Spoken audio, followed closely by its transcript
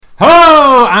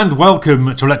and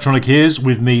welcome to Electronic Ears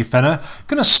with me, Fenner.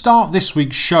 Going to start this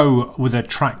week's show with a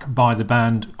track by the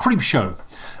band Creepshow,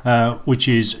 which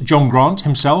is John Grant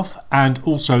himself and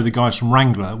also the guys from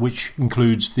Wrangler, which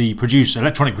includes the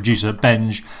electronic producer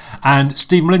Benj, and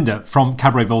Steve Melinda from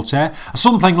Cabaret Voltaire. I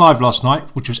saw them playing live last night,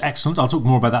 which was excellent. I'll talk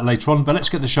more about that later on, but let's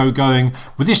get the show going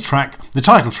with this track, the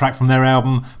title track from their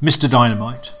album Mr.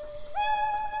 Dynamite.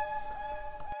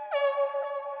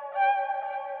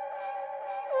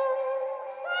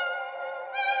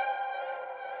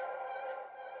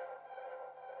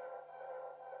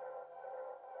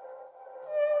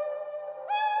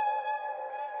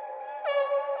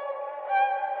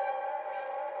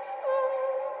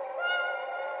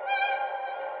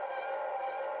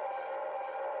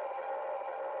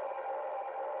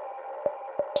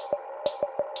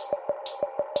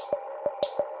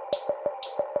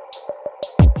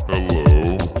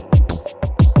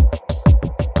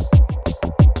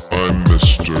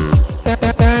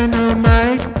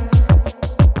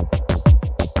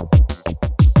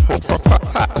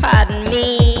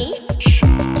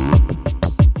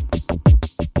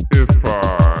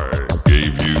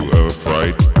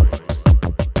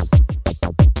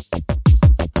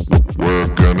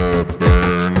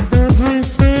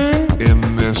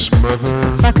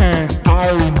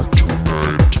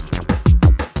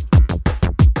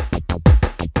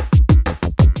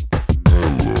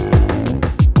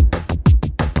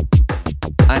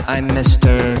 I'm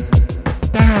Mr.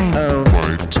 Dynamite.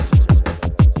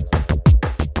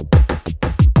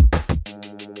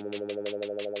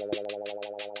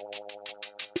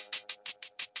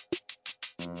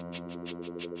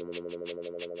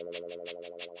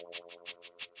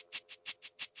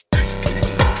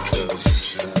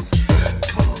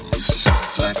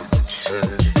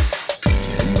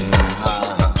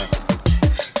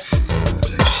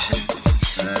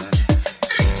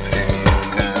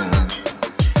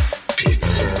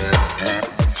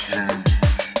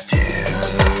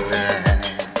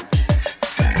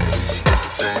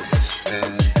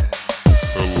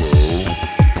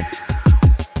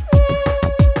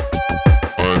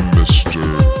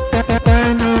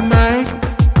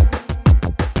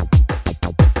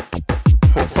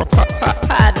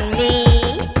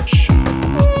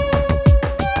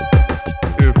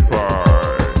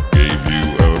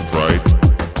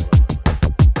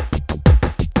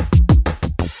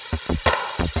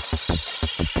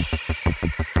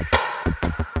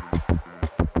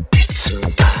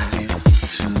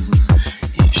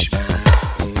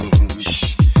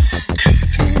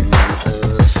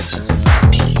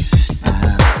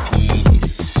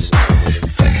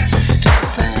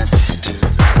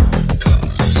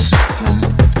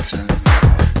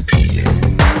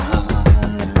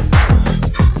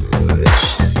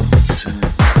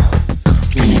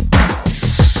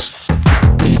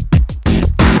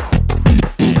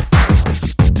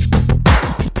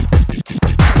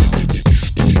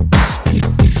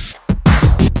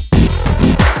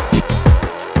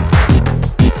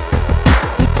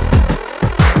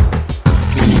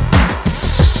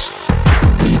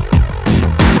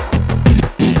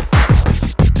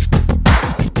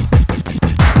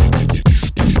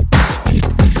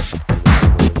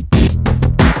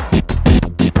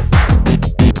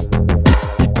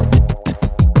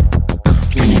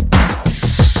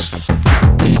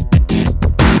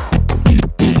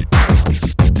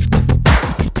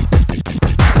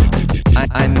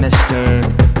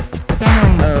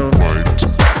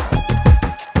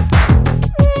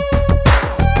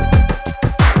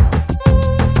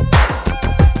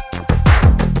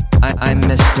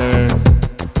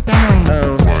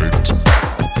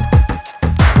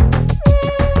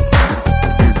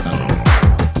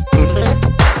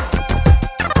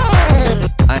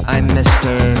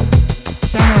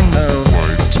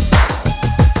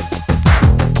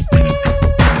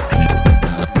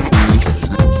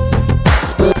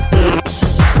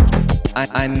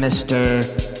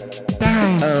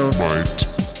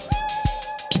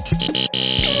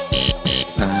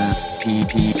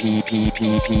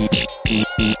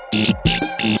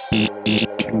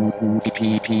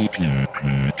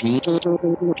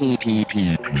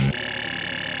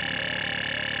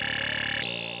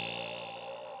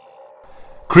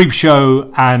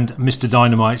 Creepshow and Mr.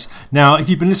 Dynamite. Now, if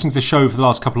you've been listening to the show for the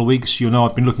last couple of weeks, you'll know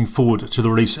I've been looking forward to the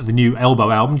release of the new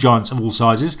Elbow album, Giants of All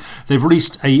Sizes. They've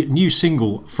released a new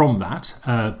single from that,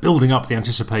 building up the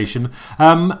anticipation,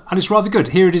 and it's rather good.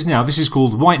 Here it is now. This is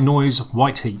called White Noise,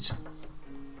 White Heat.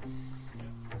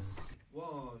 1,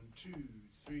 2,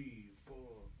 3, 4.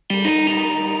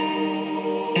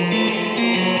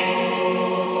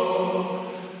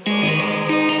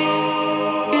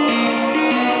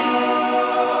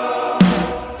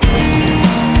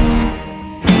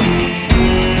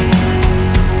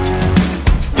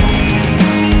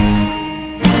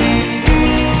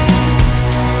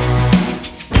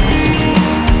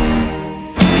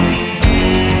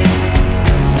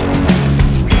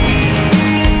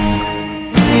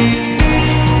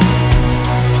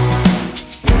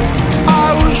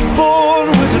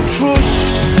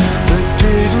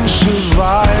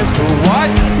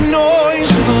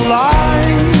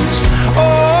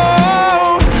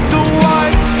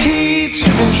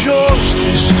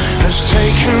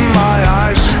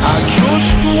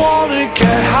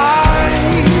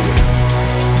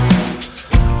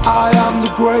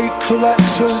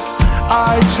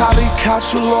 I tally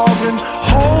catalogue and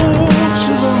hold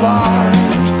to the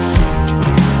light.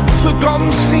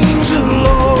 Forgotten scenes of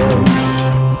love,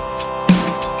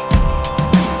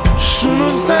 some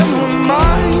of them were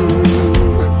mine,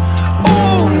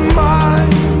 all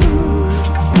mine.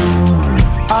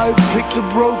 I pick the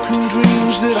broken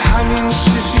dreams that hang in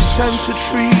city centre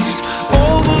trees,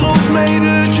 all the love made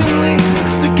urgently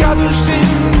that gathers in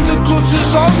the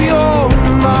gutters of your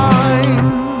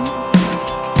mind.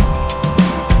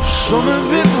 Some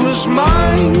of it was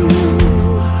mine,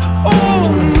 all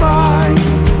mine.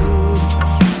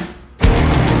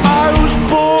 I was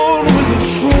born with a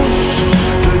trust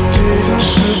that didn't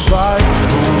survive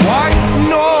the white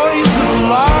noise of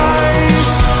lies.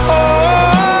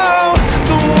 Oh,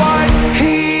 the white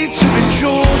heat of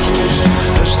injustice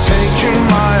has taken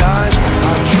my eyes.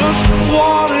 I just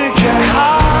wanna get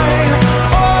high.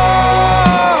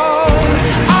 Oh,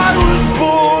 I was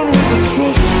born with a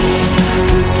trust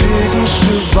that didn't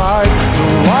survive the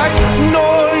white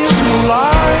noise of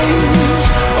lies.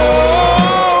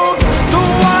 Oh, the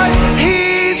white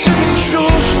heat of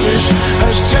injustice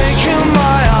has taken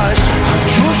my eyes. I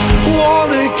just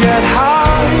wanna get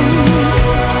high.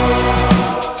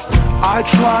 I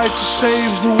tried to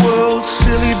save the world,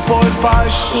 silly boy by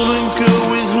sullen girl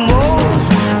with love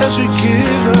as a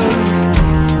given,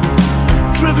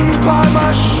 driven by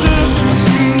my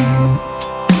certainty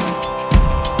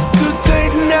that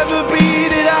they'd never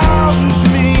beat it out of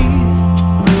me.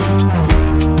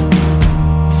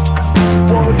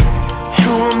 But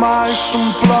who am I,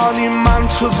 some blarney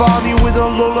Mantovani with a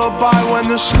lullaby when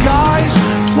the sky's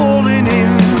falling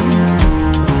in?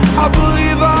 I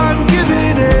believe I'm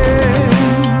giving in.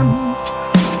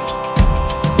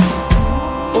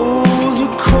 Oh, the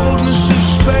coldness of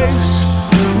space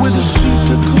with a suit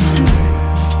that could do it.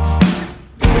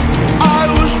 I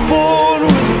was born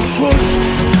with a trust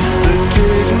that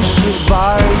didn't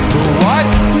survive the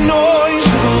white noise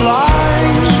of the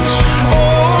lines.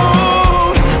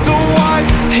 Oh, the white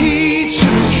heat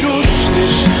of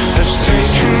injustice has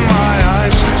taken my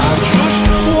eyes. I just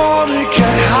wanna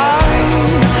get high.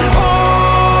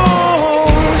 Oh,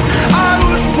 I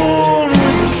was born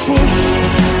with a trust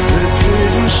that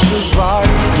didn't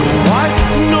survive the white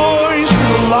noise of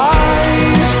the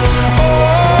lies.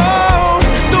 Oh,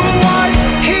 the white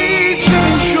heat of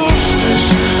injustice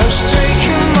has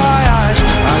taken my eyes.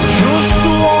 I just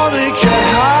wanna get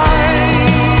high.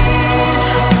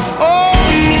 Oh.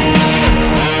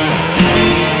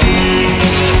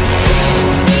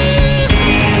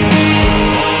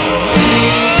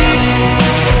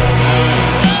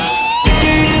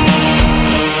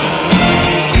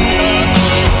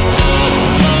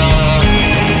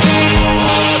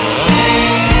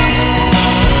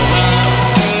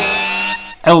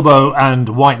 Elbow and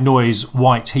White Noise,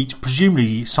 White Heat.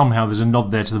 Presumably, somehow there's a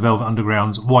nod there to the Velvet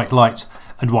Underground's White Light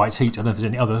and White Heat. I don't know if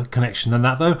there's any other connection than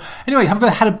that, though. Anyway, I've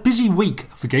had a busy week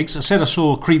for gigs. I said I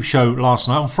saw Creep Show last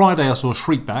night. On Friday, I saw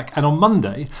Shriekback. And on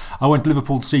Monday, I went to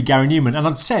Liverpool to see Gary Newman. And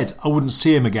I'd said I wouldn't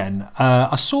see him again.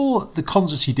 I saw the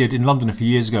concerts he did in London a few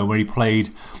years ago where he played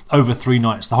over 3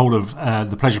 nights, the whole of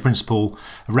the Pleasure Principle,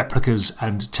 Replicas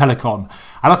and Telecon.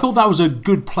 And I thought that was a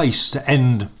good place to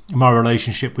end my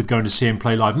relationship with going to see him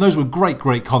play live. And those were great,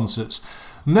 great concerts.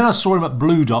 And then I saw him at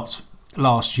Blue Dot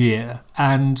last year,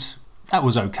 and that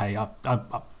was okay. I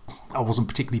wasn't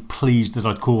particularly pleased that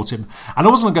I'd caught him. And I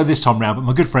wasn't going to go this time round, but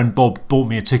my good friend Bob bought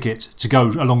me a ticket to go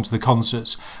along to the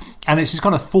concerts. And it's his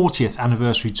kind of 40th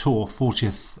anniversary tour,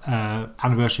 40th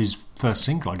anniversary's first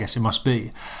single, I guess it must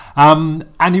be. And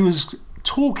he was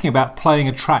talking about playing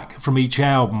a track from each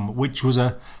album, which was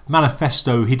a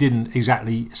manifesto he didn't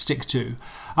exactly stick to.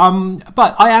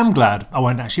 But I am glad I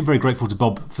went, actually. Very grateful to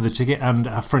Bob for the ticket, and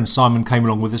our friend Simon came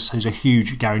along with us, who's a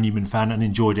huge Gary Newman fan and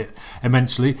enjoyed it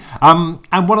immensely. And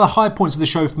one of the high points of the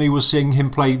show for me was seeing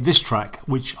him play this track,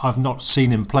 which I've not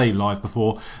seen him play live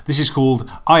before. This is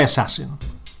called I Assassin.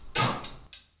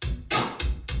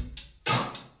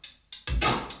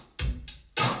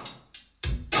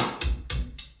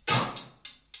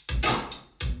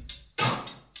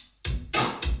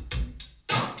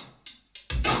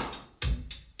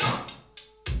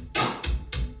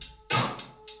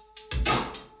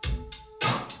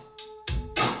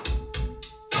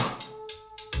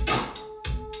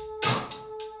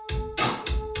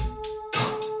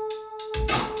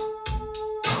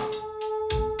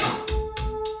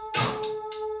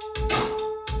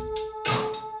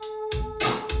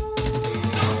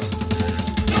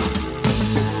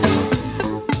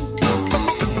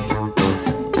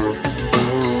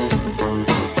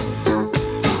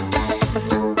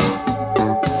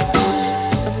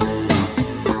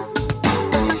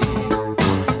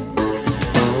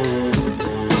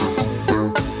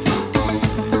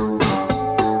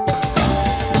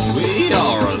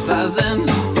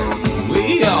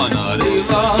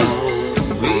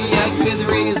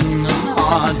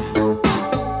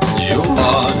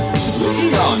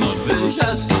 not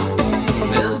vicious.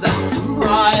 Is that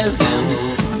surprising?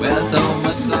 We're so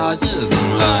much larger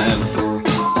than life.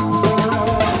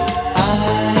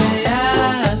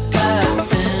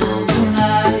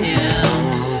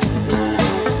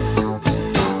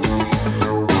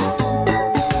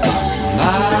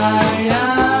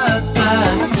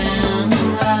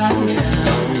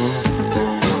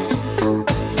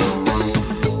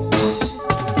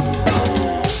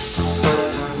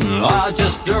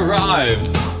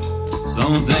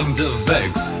 Something to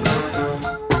fix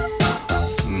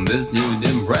this new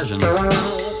impression.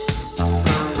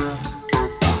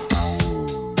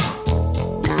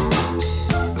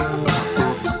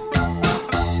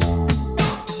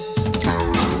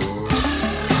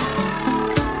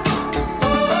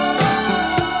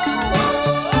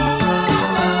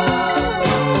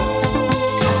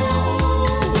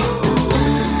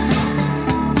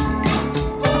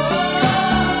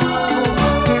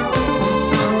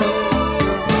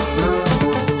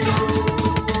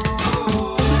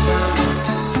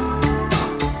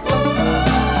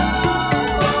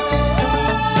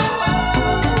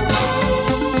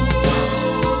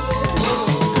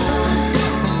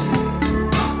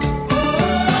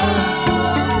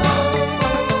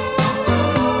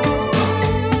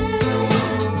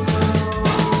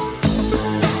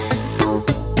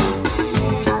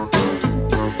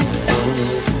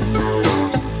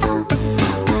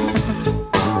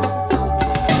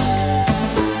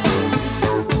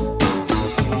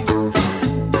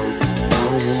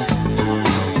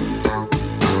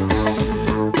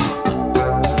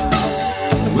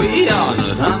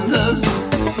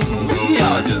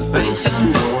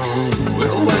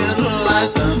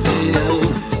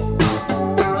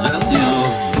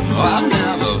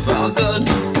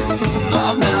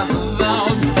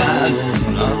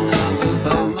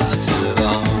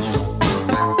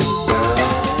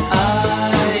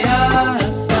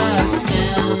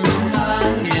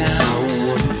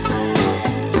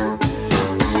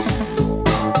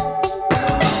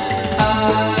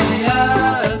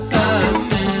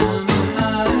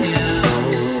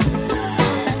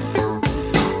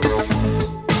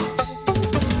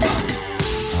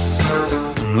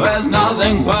 There's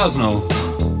nothing personal.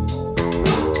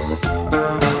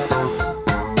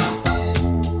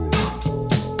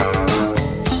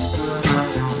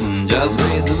 Just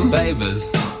read the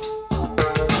papers.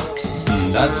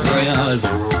 That's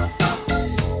realism.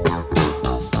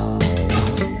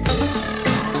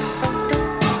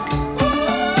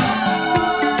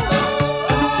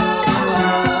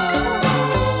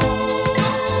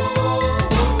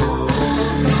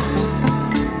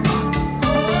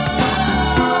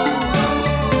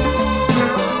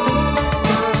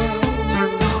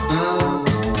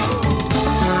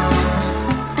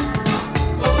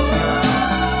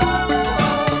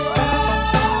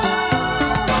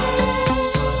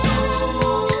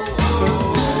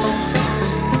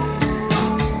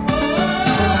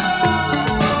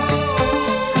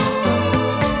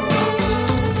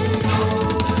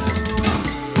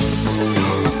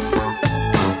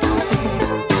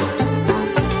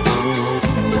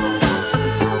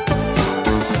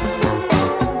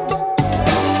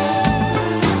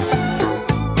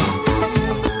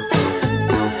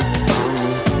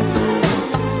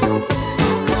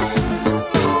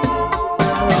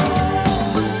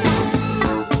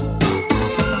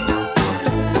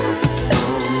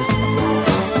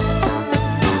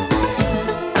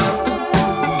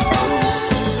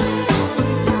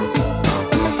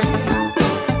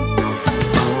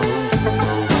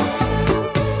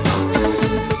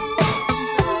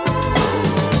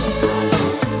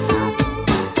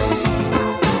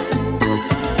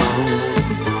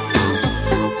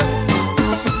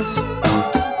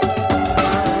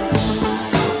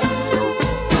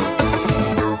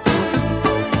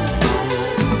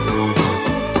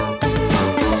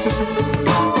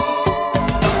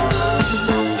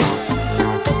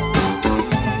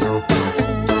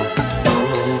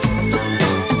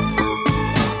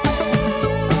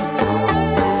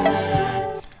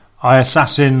 I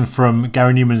Assassin from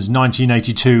Gary Numan's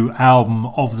 1982 album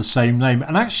of the same name.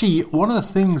 And actually, one of the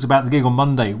things about the gig on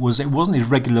Monday was it wasn't his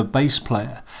regular bass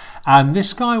player. And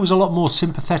this guy was a lot more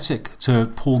sympathetic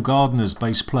to Paul Gardner's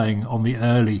bass playing on the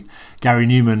early Gary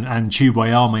Numan and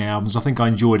Tubeway Army albums. I think I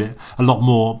enjoyed it a lot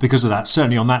more because of that.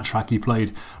 Certainly on that track he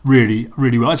played really,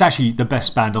 really well. It's actually the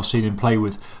best band I've seen him play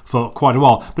with for quite a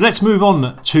while. But let's move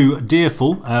on to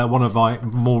Deerful, one of my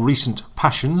more recent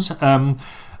passions.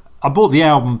 I bought the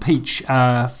album Peach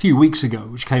a few weeks ago,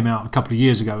 which came out a couple of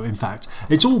years ago, in fact.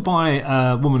 It's all by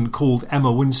a woman called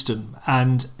Emma Winston,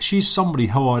 and she's somebody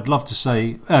who I'd love to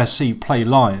see play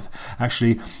live,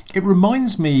 actually. It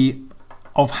reminds me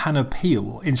of Hannah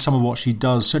Peel in some of what she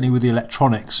does, certainly with the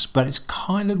electronics, but it's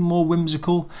kind of more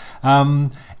whimsical.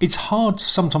 It's hard to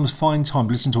sometimes find time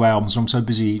to listen to albums when I'm so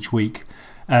busy each week.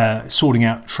 Sorting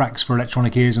out tracks for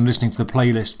electronic ears and listening to the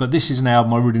playlist, but this is an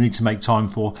album I really need to make time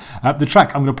for. The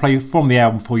track I'm going to play from the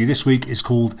album for you this week is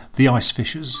called The Ice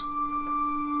Fishers.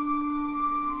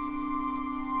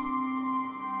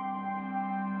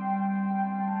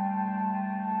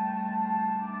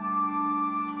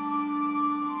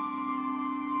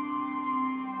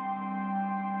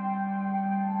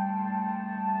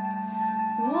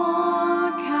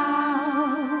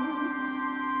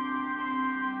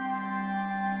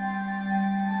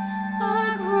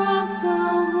 Across the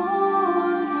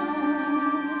water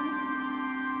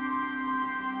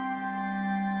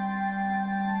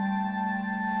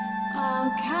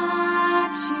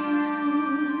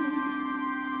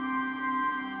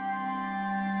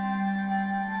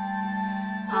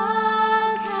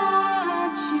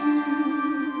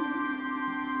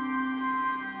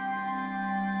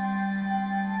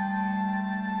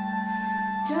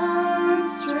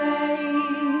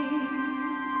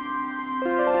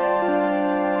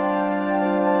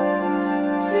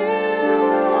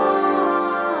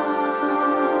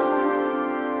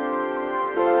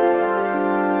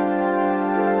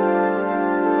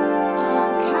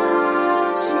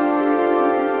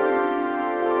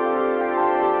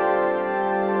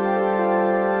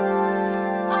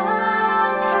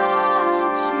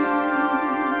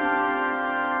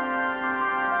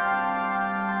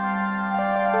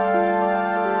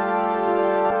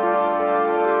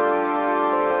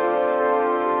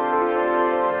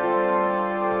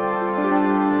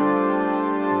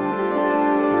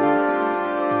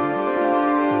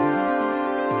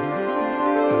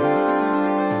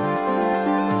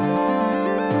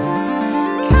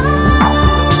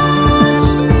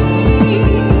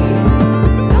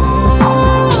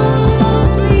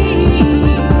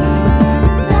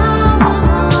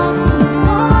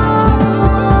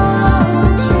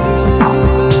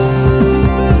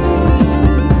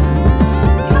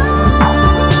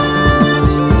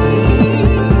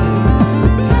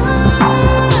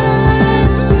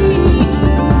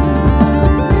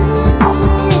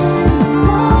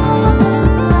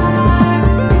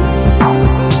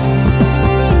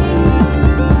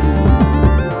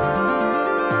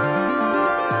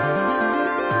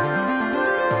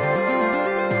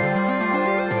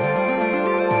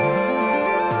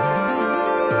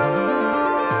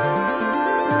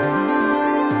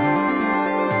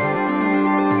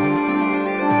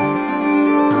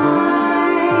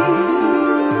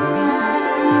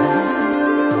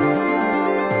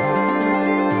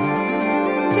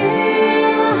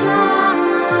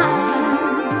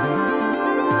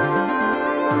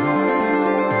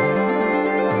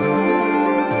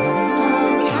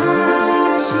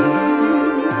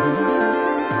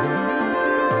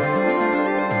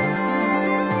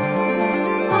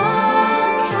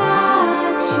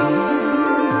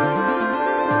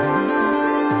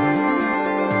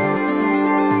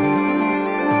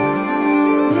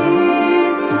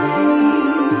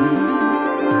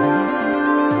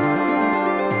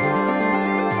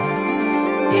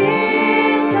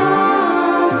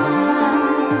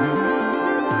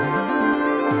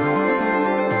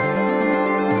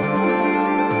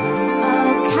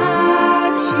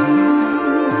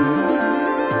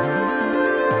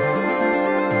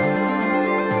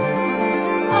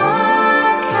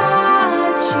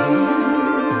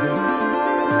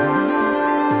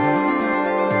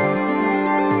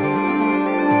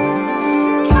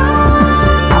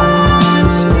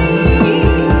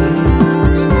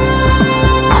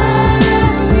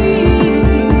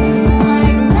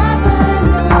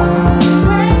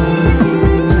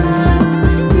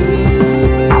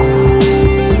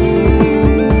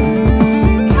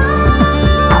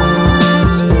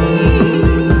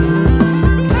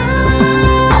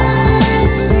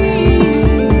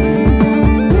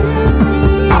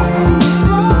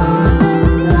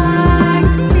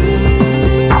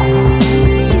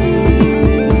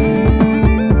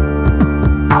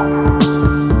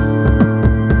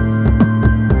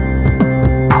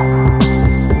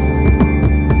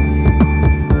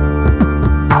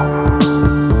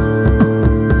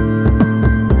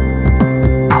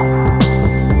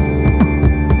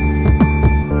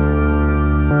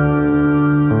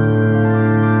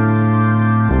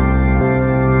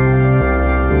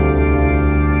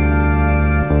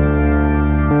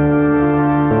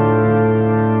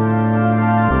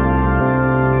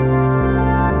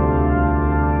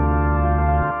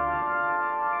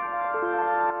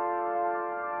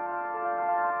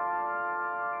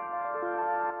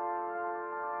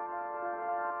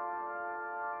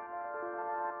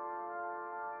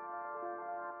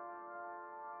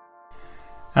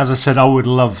As I said, I would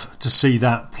love to see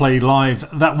that play live.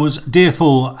 That was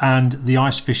Deerful and the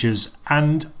Ice Fishers.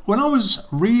 And when I was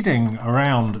reading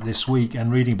around this week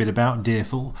and reading a bit about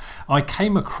Deerful, I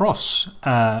came across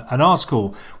an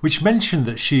article which mentioned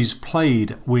that she's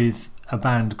played with a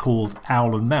band called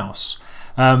Owl and Mouse,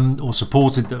 or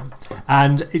supported them.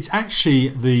 And it's actually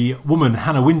the woman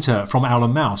Hannah Winter from Owl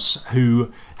and Mouse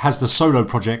who has the solo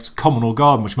project Common or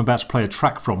Garden, which I'm about to play a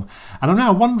track from. And I'm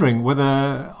now wondering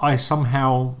whether I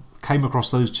somehow came across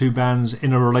those two bands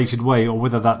in a related way, or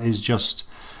whether that is just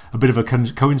a bit of a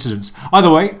coincidence.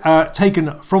 Either way,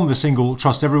 taken from the single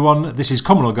Trust Everyone, this is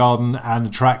Common or Garden and the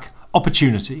track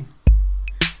Opportunity.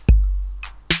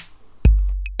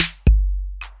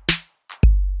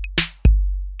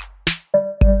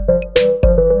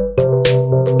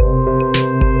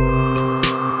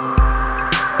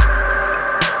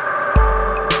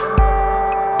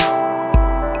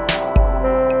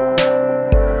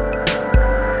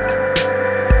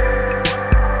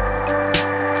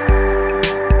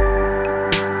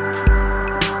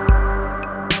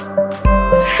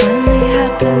 Finally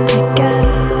happened again.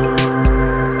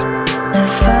 The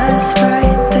first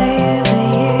bright day of the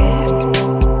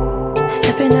year.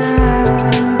 Stepping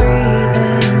out and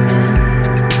breathing in.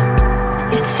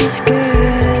 It's as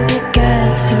good as it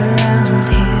gets around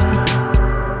here.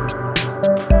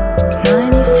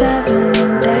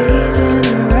 97 days in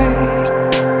a row.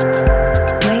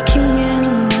 Waking in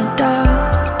the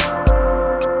dark.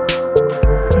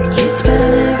 And you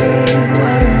spent every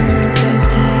one of those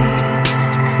days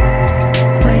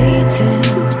waiting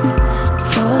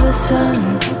for the sun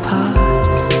to pass.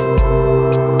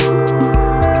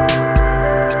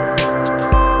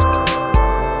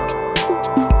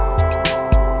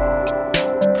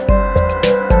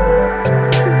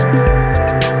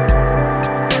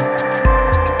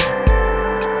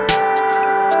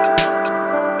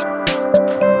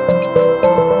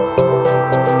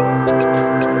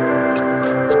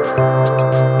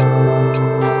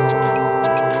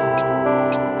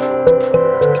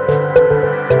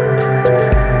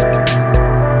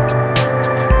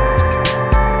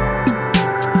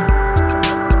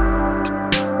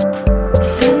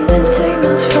 Sending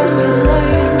signals from a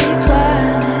lonely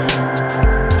planet.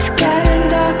 It's getting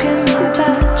dark and my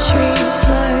battery's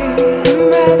low.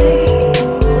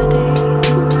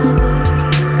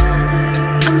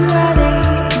 I'm ready,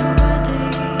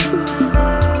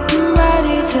 I'm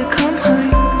ready to come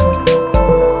home.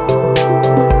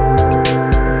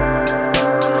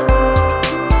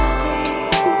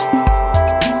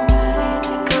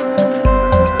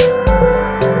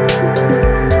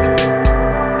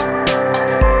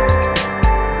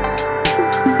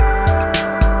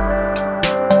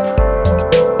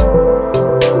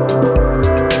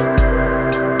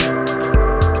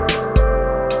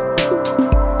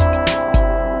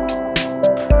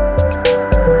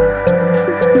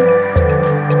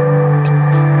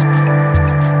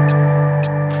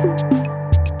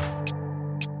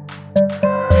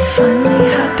 Finally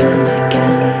happened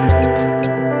again.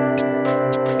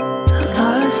 The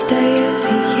last day of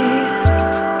the year.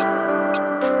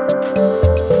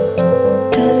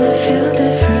 Does it feel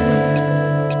different?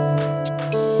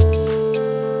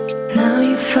 Now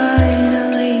you're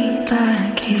finally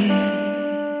back here.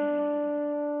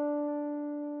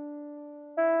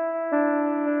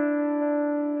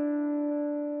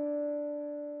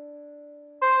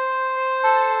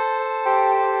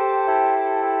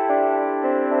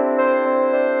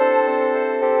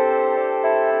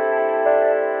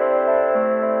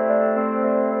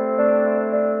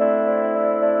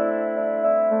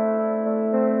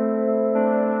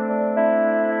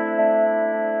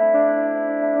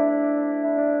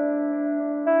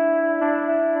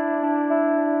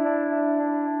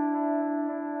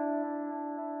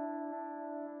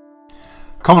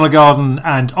 Common or Garden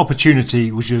and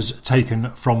Opportunity, which was taken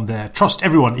from their Trust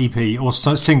Everyone EP or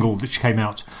single which came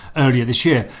out earlier this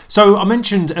year. So I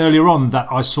mentioned earlier on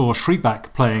that I saw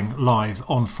Shriekback playing live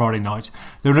on Friday night.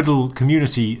 They're a little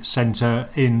community centre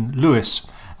in Lewes.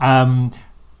 A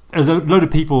load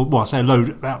of people, well I say a load,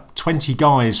 about 20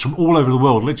 guys from all over the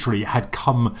world literally had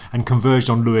come and converged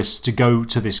on Lewes to go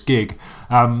to this gig.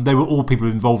 They were all people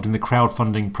involved in the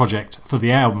crowdfunding project for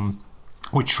the album,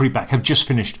 which Shriekback have just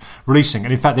finished releasing.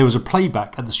 And in fact there was a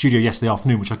playback at the studio yesterday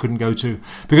afternoon which I couldn't go to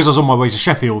because I was on my way to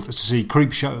Sheffield to see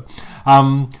Creepshow.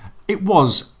 It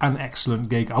was an excellent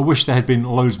gig. I wish there had been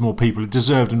loads more people. It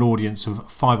deserved an audience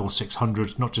of 500 or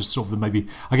 600, not just sort of maybe,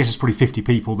 I guess it's probably 50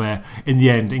 people there in the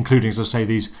end, including, as I say,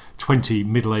 these 20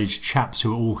 middle-aged chaps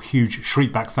who are all huge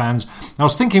Shriekback fans. And I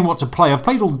was thinking what to play. I've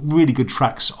played all really good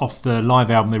tracks off the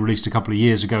live album they released a couple of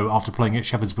years ago after playing at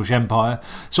Shepherd's Bush Empire.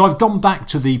 So I've gone back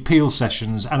to the Peel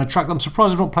sessions and a track that I'm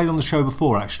surprised I've not played on the show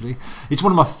before, actually. It's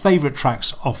one of my favourite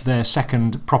tracks off their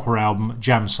second proper album,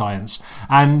 Jam Science.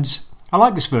 And I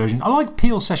like this version. I like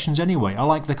Peel sessions anyway. I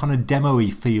like the kind of demo-y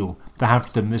feel they have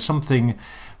to them. There's something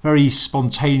very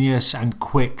spontaneous and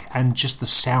quick, and just the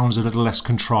sounds a little less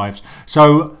contrived.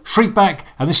 So, Shriekback,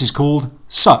 and this is called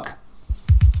Suck.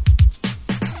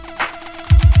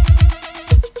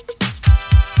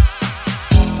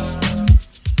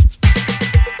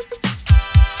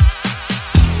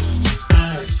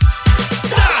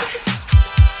 Stop!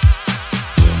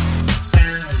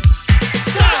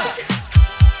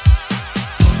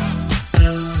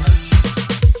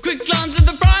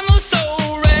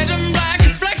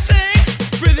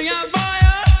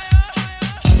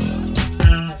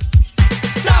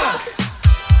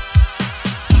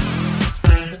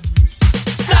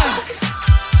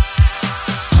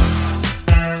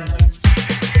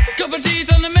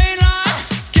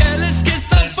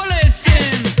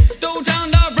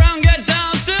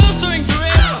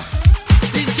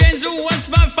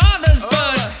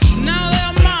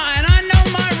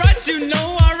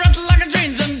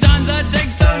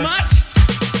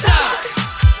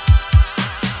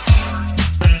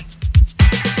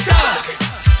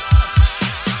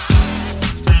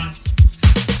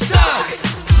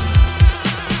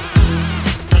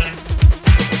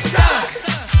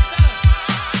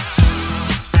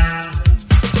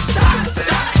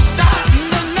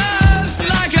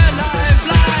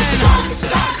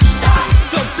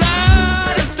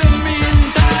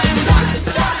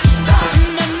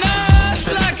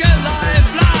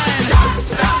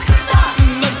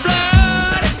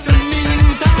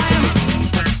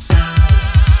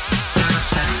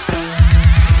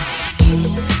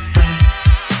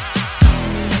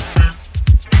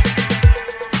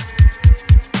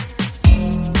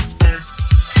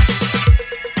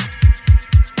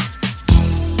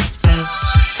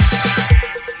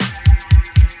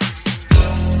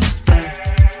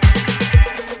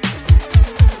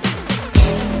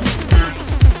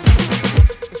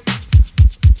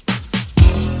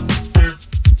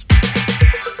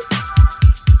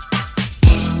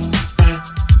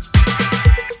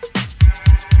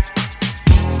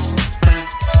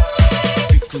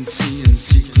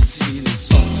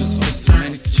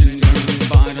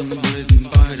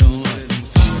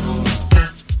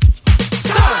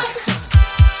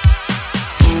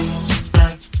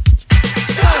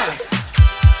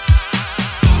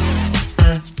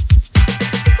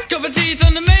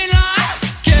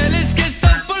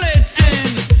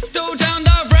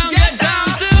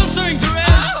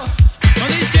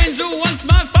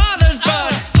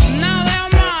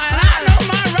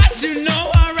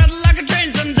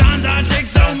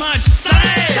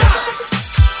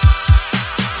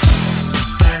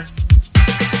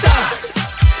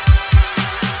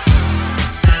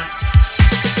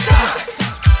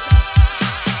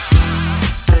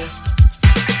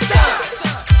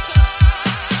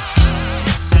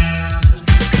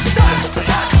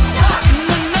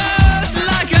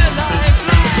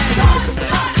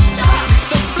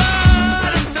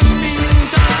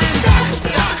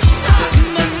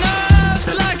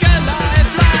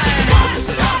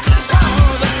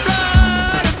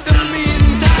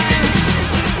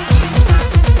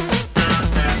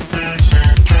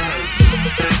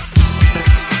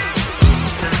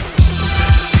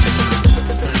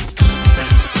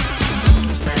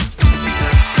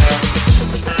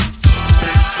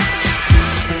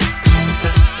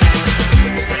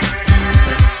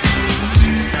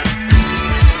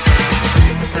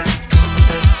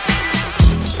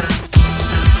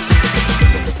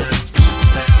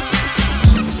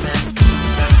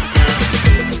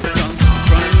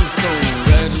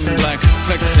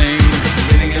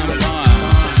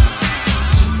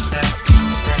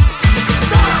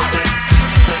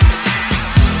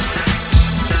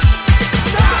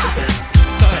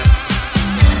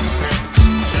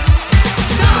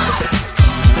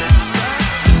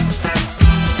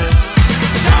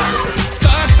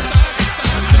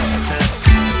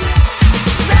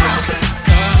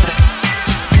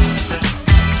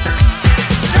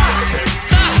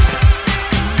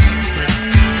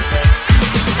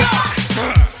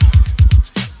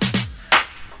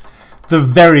 the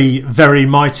very, very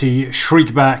mighty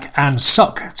Shriekback and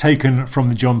Suck, taken from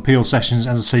the John Peel sessions.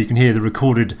 As I say, you can hear the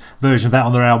recorded version of that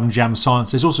on their album Jam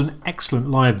Science. There's also an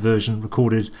excellent live version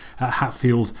recorded at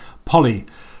Hatfield Poly.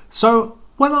 So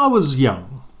when I was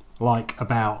young, like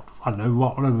about, I don't know,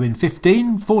 what would I have been,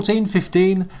 15,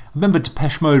 I remember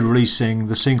Depeche Mode releasing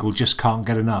the single Just Can't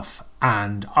Get Enough,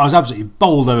 and I was absolutely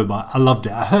bowled over by it. I loved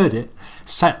it. I heard it,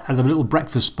 sat at a little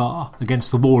breakfast bar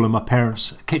against the wall in my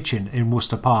parents' kitchen in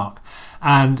Worcester Park,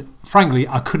 and frankly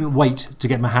I couldn't wait to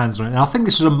get my hands on it. And I think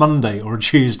this was a Monday or a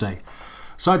Tuesday,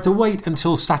 so I had to wait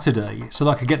until Saturday so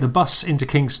that I could get the bus into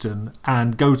Kingston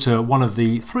and go to one of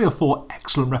the 3 or 4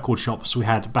 excellent record shops we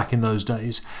had back in those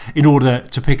days in order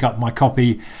to pick up my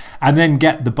copy and then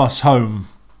get the bus home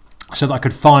so that I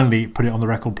could finally put it on the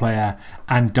record player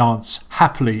and dance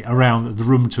happily around the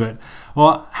room to it.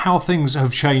 Well, how things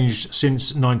have changed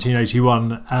since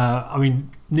 1981. I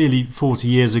mean, nearly 40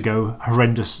 years ago,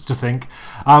 horrendous to think.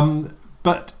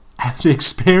 But the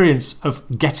experience of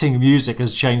getting music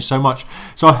has changed so much.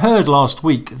 So I heard last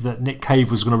week that Nick Cave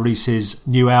was going to release his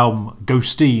new album,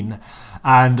 Ghosteen.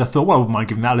 And I thought, well, I wouldn't mind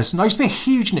giving that a listen. I used to be a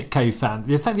huge Nick Cave fan.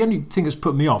 In fact, the only thing that's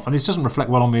put me off, and this doesn't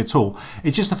reflect well on me at all,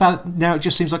 it's just the fact that now it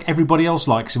just seems like everybody else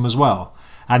likes him as well.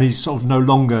 And he's sort of no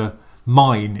longer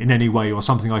mine in any way or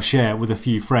something I share with a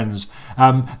few friends.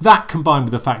 That combined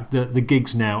with the fact that the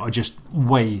gigs now are just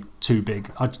way too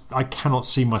big. I cannot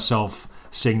see myself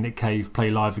seeing Nick Cave play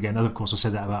live again. And of course I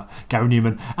said that about Gary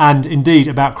Newman and indeed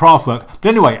about Kraftwerk. But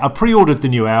anyway, I pre-ordered the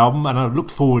new album and I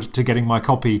looked forward to getting my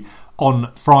copy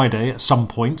on Friday at some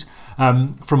point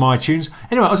from iTunes.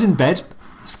 Anyway, I was in bed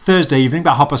Thursday evening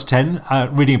about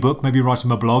 10:30 reading a book, maybe writing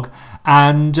my blog,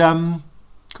 and got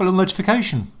a little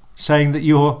notification saying that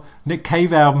your Nick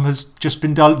Cave album has just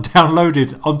been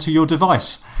downloaded onto your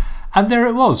device. And there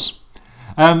it was.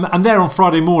 And there on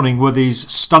Friday morning were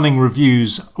these stunning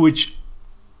reviews which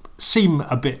seem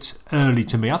a bit early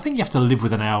to me. I think you have to live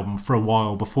with an album for a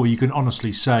while before you can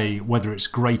honestly say whether it's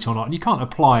great or not. And you can't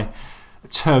apply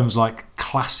terms like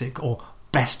classic or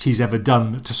best he's ever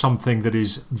done to something that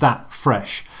is that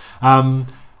fresh.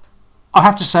 I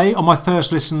have to say, on my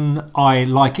first listen, I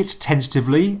like it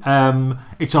tentatively.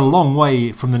 It's a long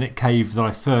way from the Nick Cave that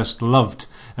I first loved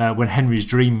when Henry's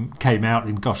Dream came out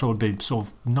in, gosh, it would be sort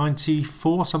of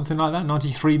 94, something like that,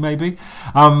 93 maybe.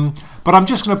 But I'm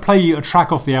just going to play you a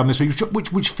track off the album this week,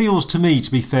 which feels to me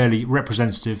to be fairly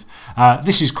representative.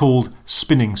 This is called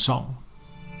Spinning Song.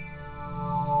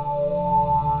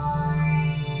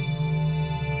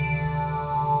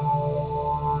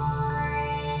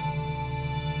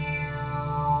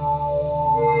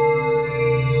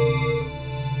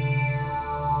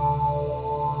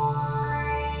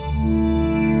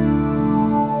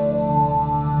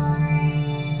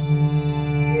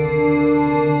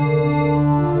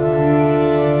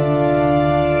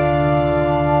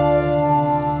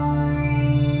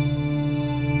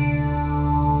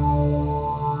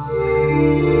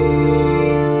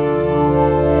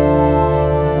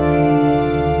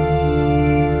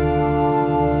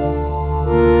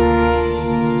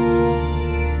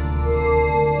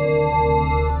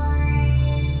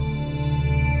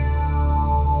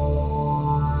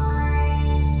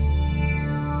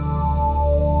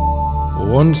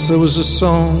 Once there was a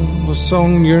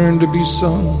song yearned to be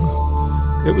sung.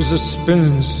 It was a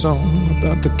spinning song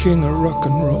about the king of rock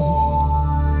and roll.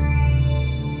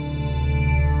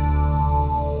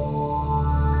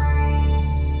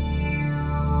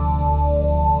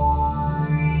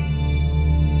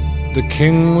 The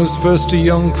king was first a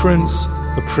young prince,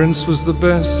 the prince was the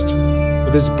best.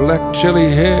 With his black jelly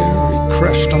hair, he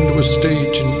crashed onto a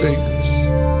stage in Vegas.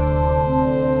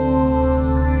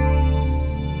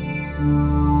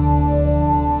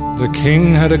 The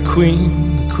king had a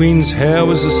queen, the queen's hair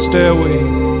was a stairway.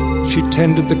 She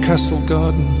tended the castle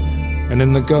garden, and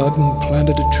in the garden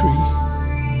planted a tree.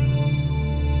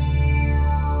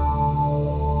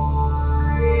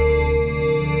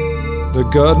 The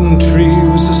garden tree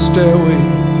was a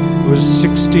stairway, it was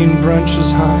 16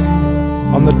 branches high.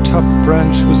 On the top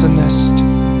branch was a nest,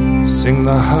 sing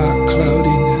the high cloudy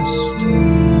nest.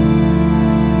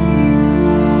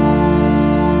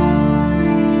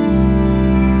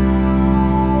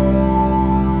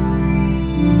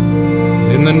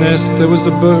 In the nest there was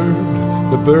a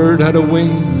bird, the bird had a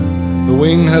wing, the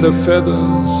wing had a feather,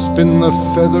 spin the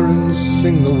feather and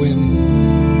sing the wind.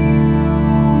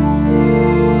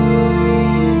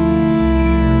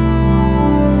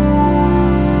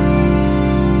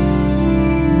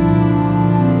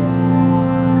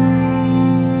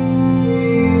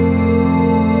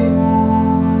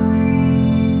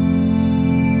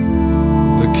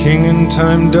 The king in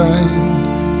time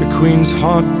died, The queen's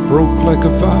heart broke like a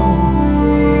vow,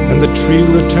 and the tree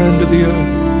returned to the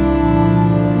earth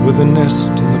with the nest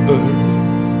and the bird.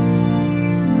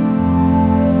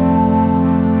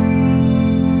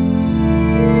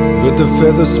 But the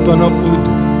feather spun upward,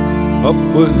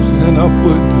 upward and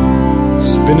upward,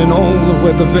 spinning all the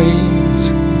weather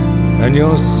vanes, and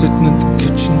you're sitting at the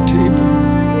kitchen table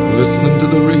listening to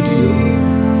the radio.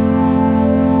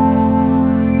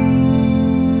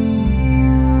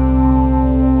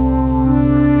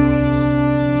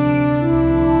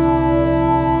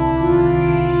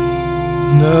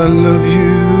 And I love you,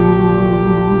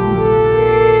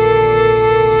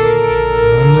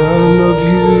 and I love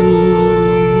you,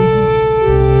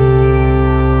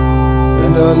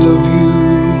 and I love you,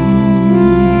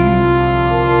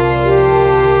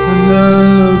 and I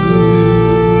love you,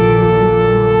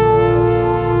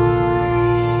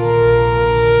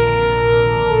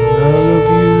 and I love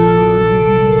you,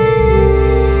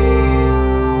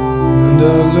 and I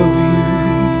love you.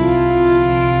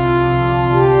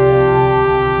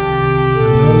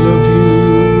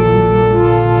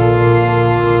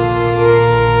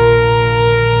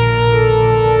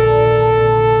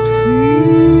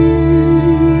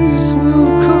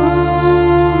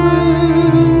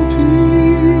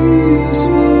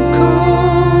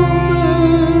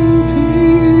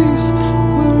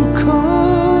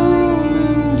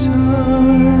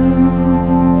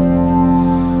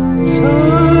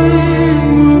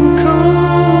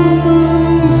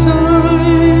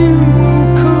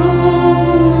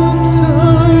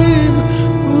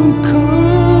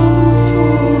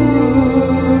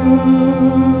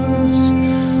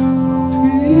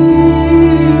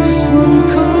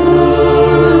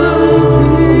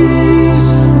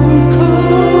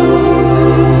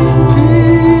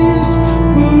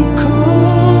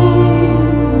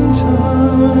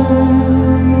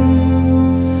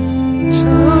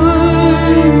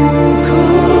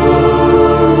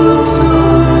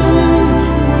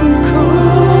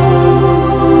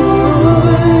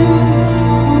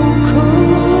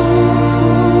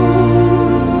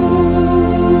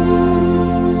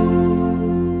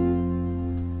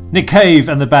 Nick Cave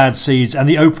and the Bad Seeds, and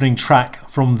the opening track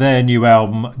from their new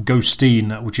album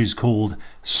Ghosteen, which is called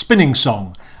Spinning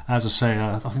Song. As I say,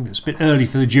 I think it's a bit early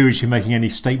for the jury to be making any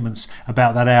statements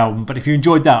about that album, but if you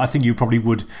enjoyed that, I think you probably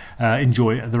would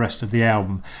enjoy the rest of the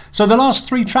album. So the last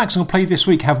three tracks I'm going to play this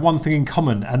week have one thing in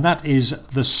common, and that is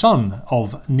the son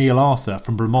of Neil Arthur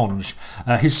from Blancmange.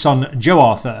 His son Joe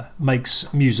Arthur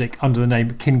makes music under the name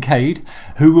Kincaid,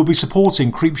 who will be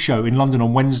supporting Creepshow in London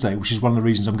on Wednesday, which is one of the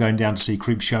reasons I'm going down to see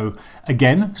Creepshow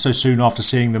again so soon after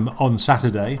seeing them on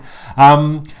Saturday.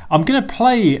 I'm going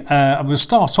to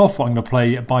start off what I'm going to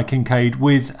play by Kincaid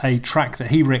with a track that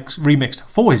he remixed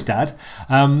for his dad.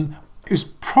 It was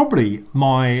probably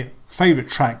my favourite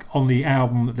track on the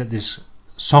album that this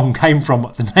song came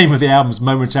from. The name of the album has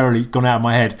momentarily gone out of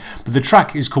my head, but the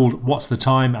track is called What's the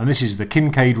Time, and this is the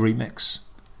Kincaid remix.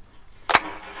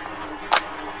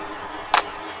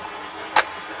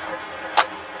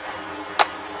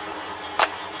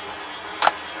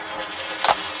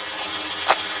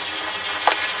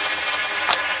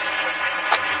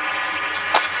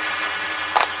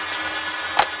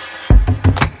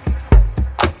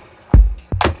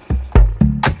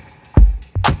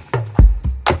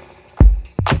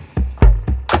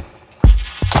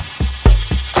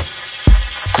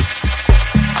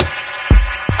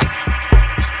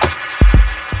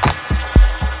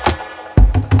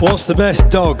 What's the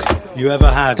best dog you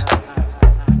ever had?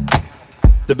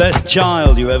 The best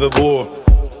child you ever bore?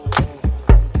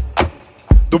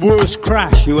 The worst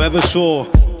crash you ever saw?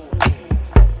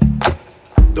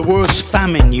 The worst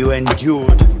famine you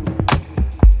endured?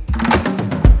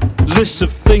 Lists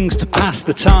of things to pass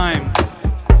the time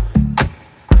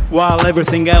while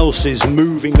everything else is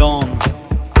moving on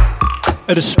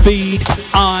at a speed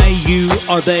I, you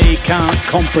or they can't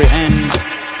comprehend.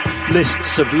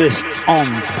 Lists of lists on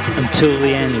until the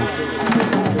end.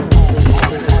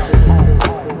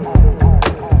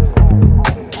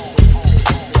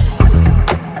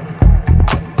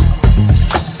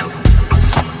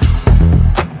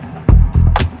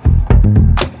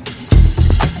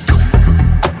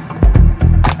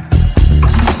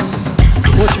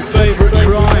 What's your favourite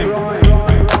crime?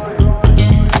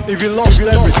 If you lost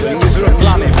everything, is there a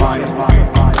plan in mind?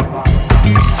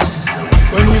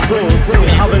 When you go, you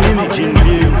have an image in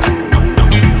view.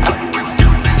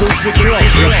 Does the cross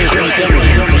represent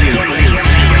everything to you?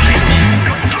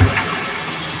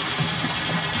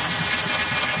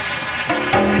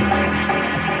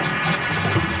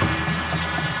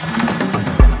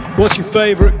 What's your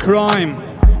favourite crime?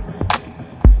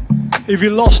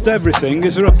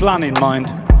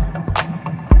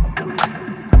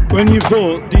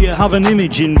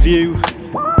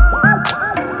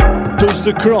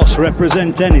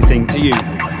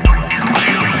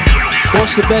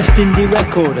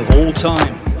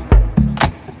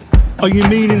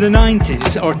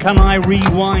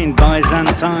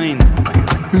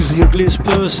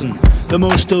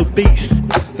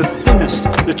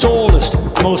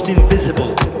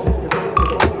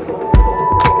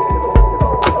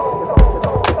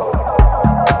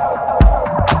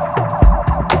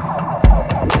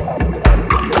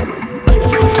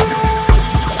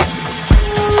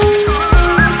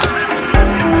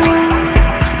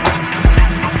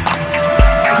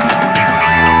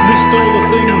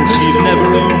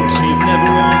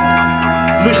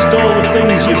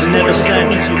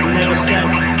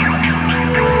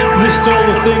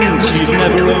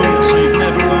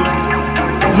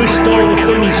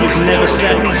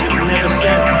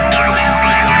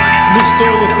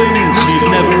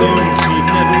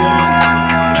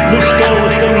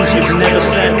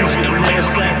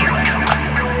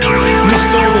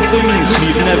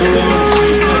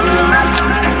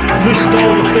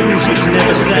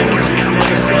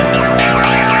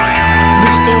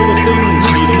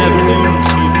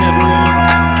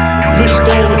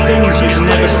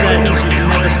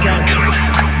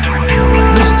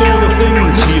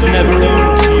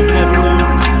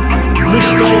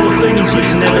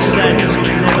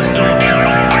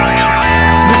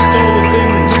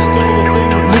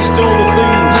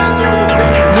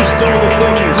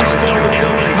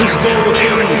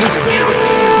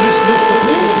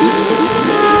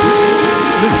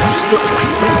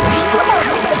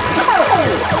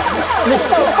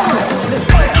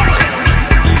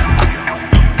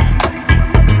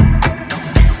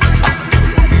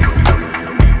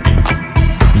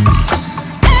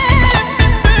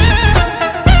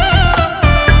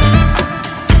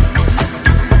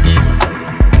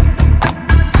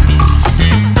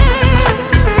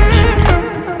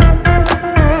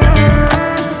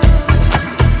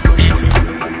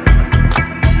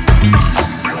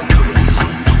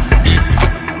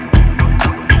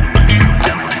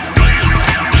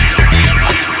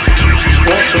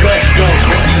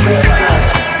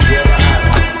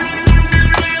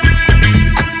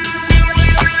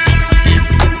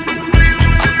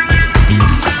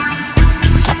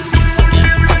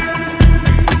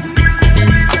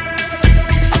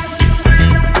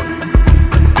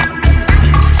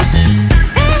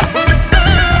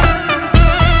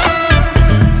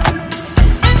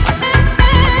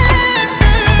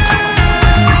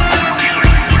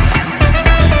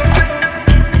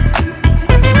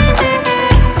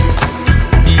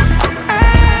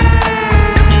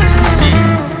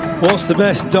 What's the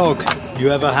best dog you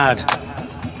ever had?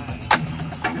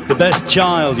 The best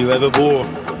child you ever bore?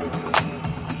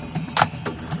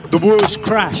 The worst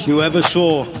crash you ever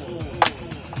saw?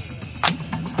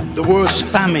 The worst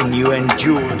famine you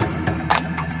endured?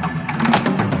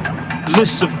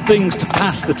 Lists of things to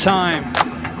pass the time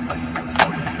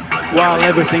while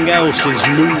everything else is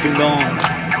moving on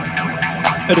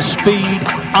at a speed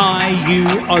I, you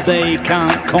or they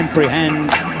can't comprehend.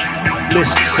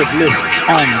 Lists of lists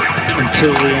on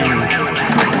until the end.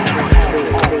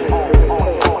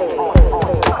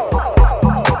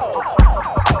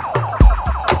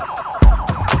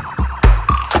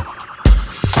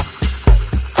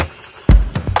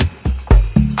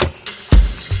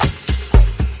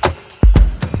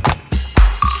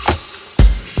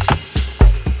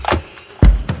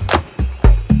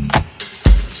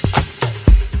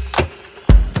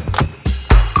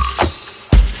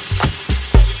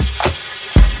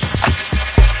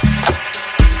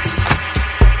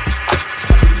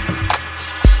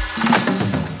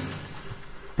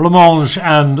 Blancmange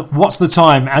and What's the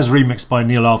Time, as remixed by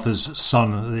Neil Arthur's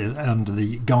son under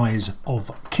the guise of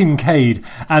Kincaid.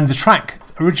 And the track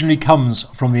originally comes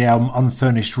from the album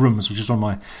Unfurnished Rooms, which is one of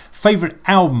my favourite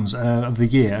albums of the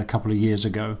year a couple of years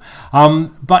ago.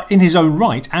 But in his own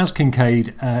right, as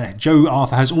Kincaid, Joe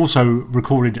Arthur has also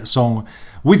recorded a song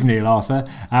with Neil Arthur.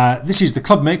 This is the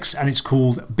club mix and it's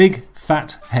called Big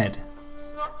Fat Head.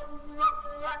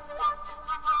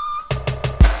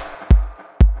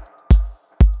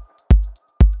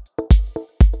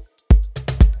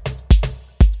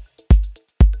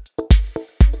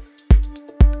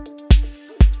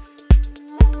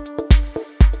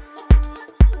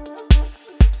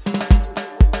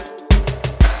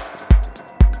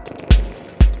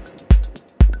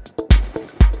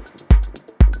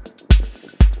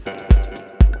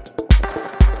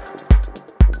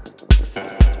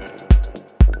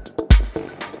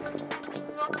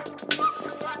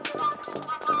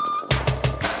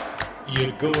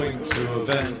 You're going through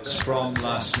events from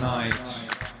last night.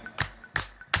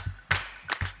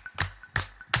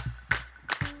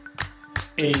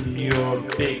 In your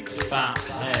big fat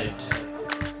head.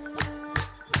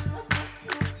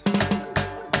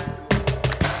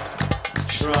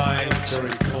 Try to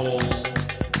recall.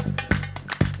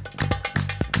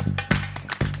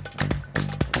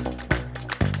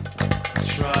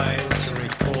 Try to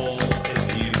recall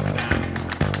if you can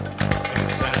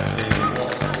exactly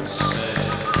what was said.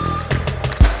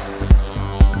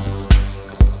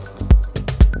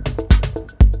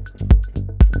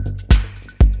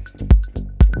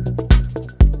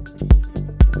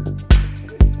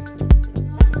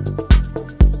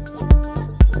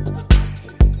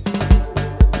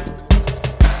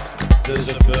 There's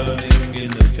a burning in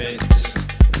the pit.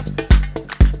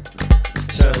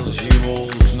 Tells you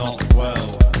all's not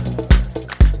well.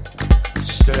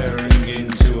 Staring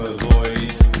into a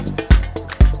void.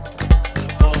 The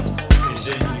pun is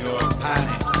in your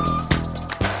panic.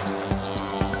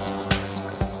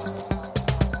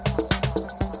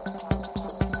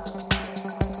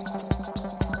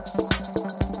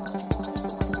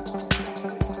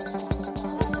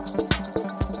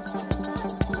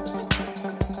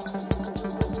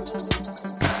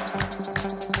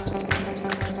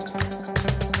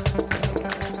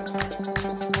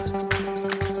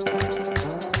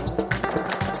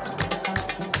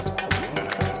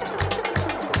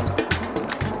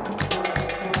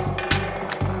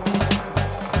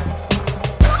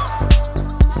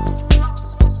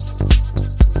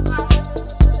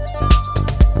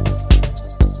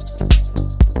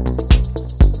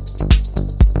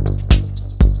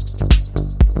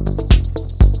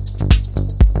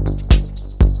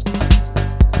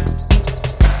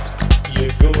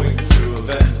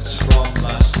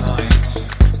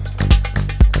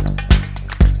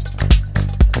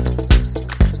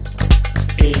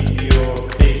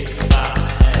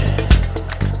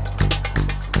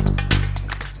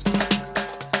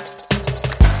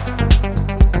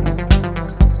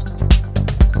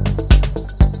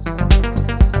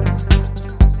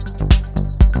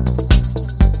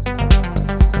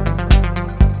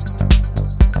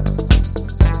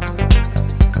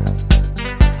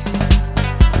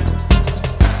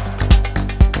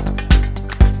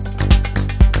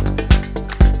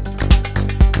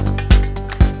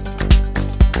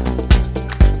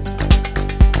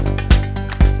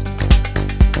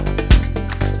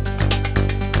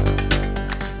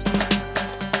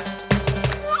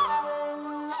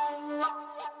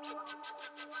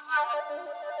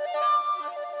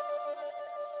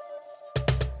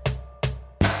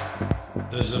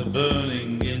 There's a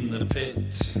burning in the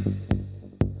pit.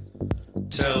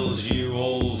 Tells you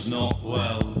all's not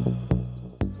well.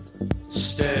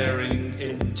 Staring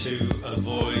into a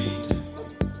void.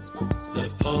 The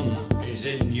pun is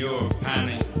in your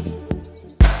panic.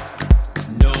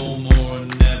 No more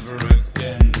never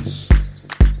agains.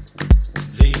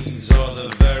 These are the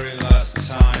very last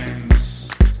times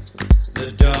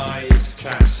the die is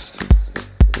cast.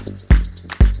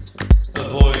 A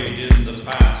void in the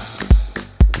past.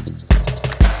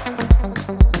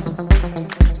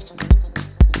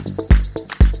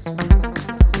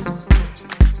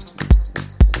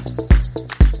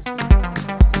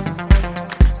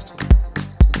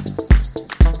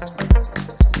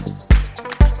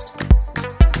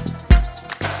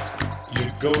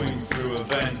 Going through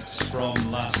events from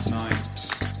last night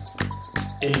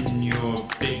in your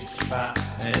big fat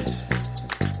head.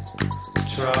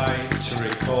 Try to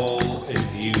recall if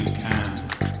you can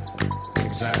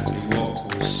exactly what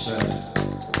was said.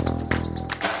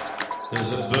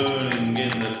 There's a burning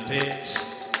in the pit.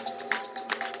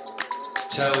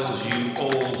 Tells you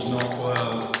all's not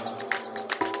well.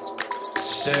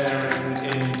 Staring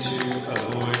into a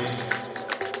void.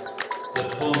 The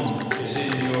pun is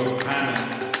in your panic.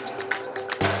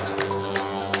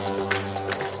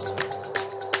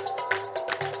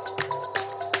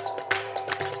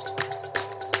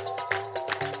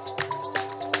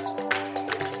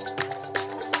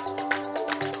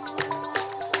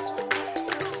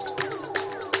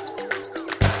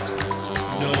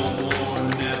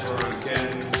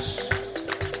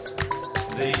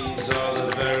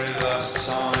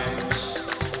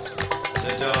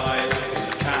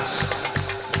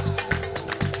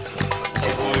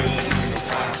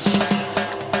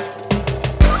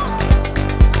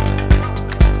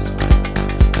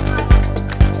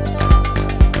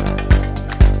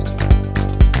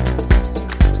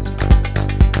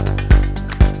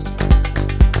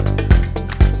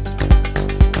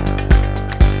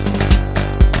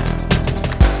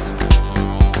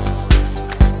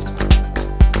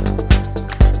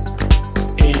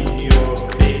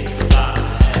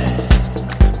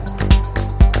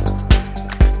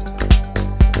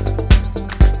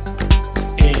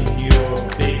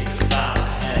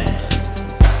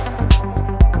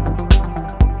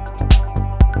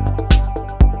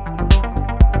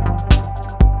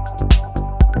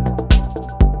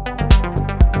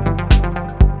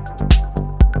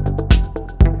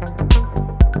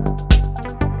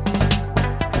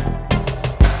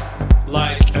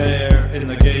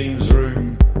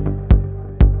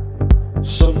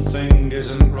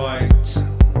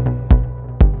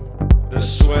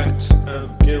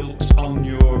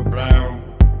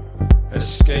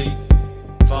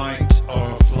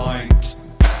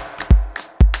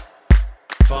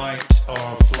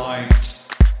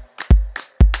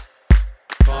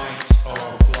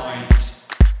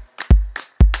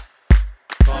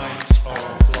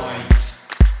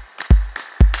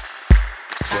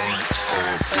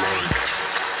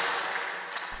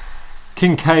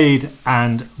 Kincaid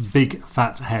and Big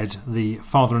Fat Head, the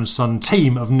father and son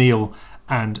team of Neil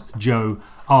and Joe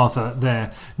Arthur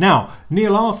there. Now,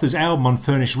 Neil Arthur's album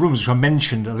Unfurnished Rooms, which I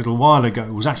mentioned a little while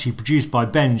ago, was actually produced by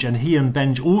Benj, and he and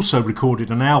Benj also recorded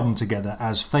an album together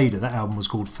as Fader. That album was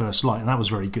called First Light, and that was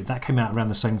very good. That came out around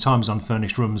the same time as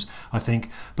Unfurnished Rooms, I think.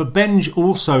 But Benj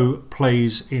also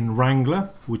plays in Wrangler,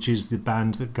 which is the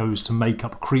band that goes to make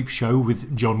up Creepshow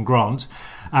with John Grant.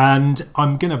 And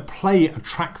I'm going to play a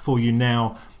track for you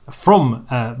now from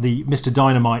the Mr.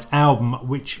 Dynamite album,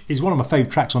 which is one of my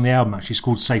favourite tracks on the album, actually. It's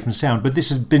called Safe and Sound, but this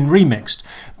has been remixed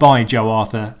by Joe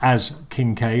Arthur as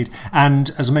Kincaid,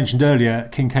 and as I mentioned earlier,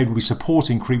 Kincaid will be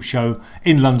supporting Creepshow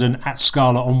in London at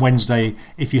Scala on Wednesday.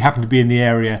 If you happen to be in the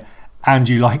area and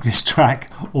you like this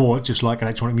track, or just like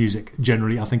electronic music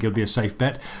generally, I think it'll be a safe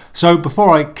bet. So before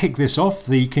I kick this off,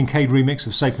 the Kincaid remix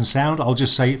of Safe and Sound, I'll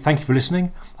just say thank you for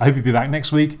listening. I hope you'll be back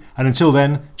next week, and until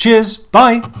then, cheers,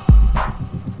 bye.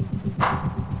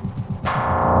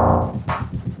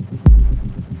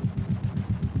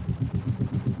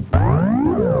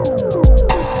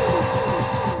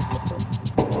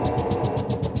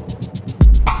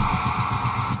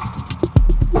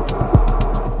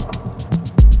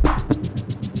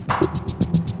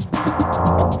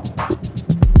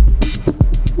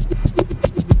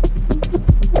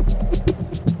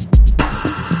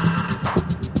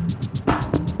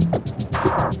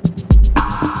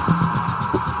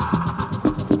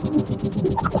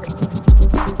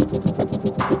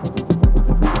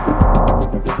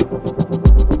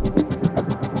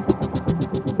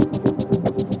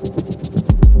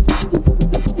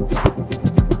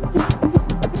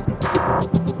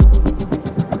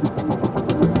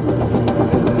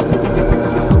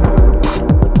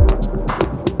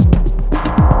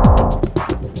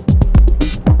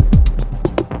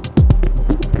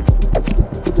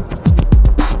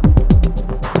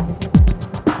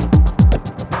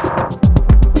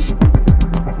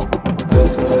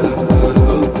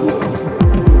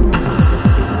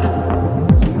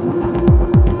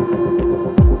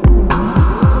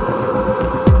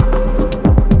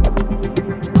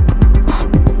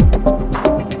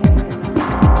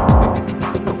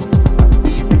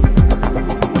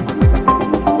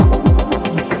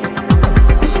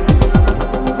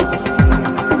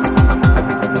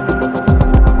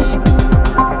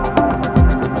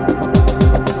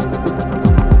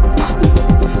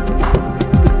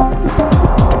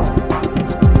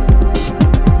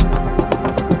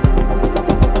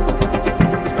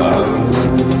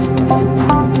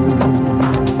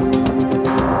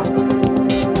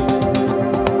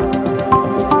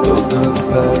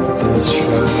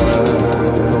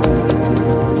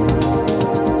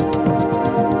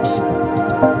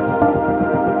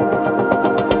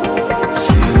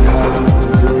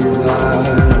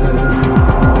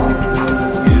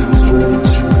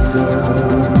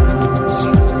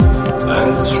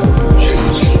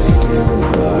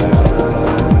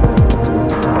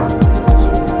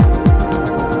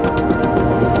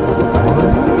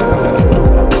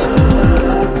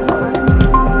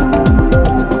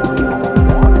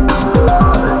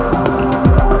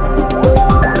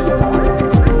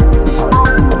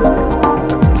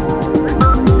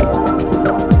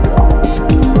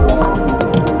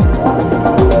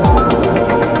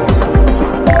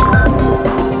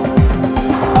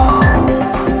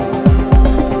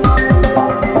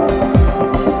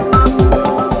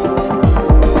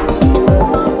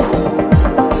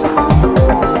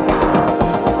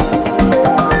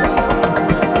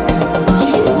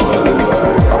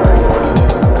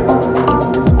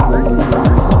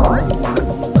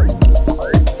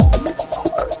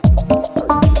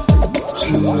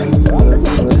 Like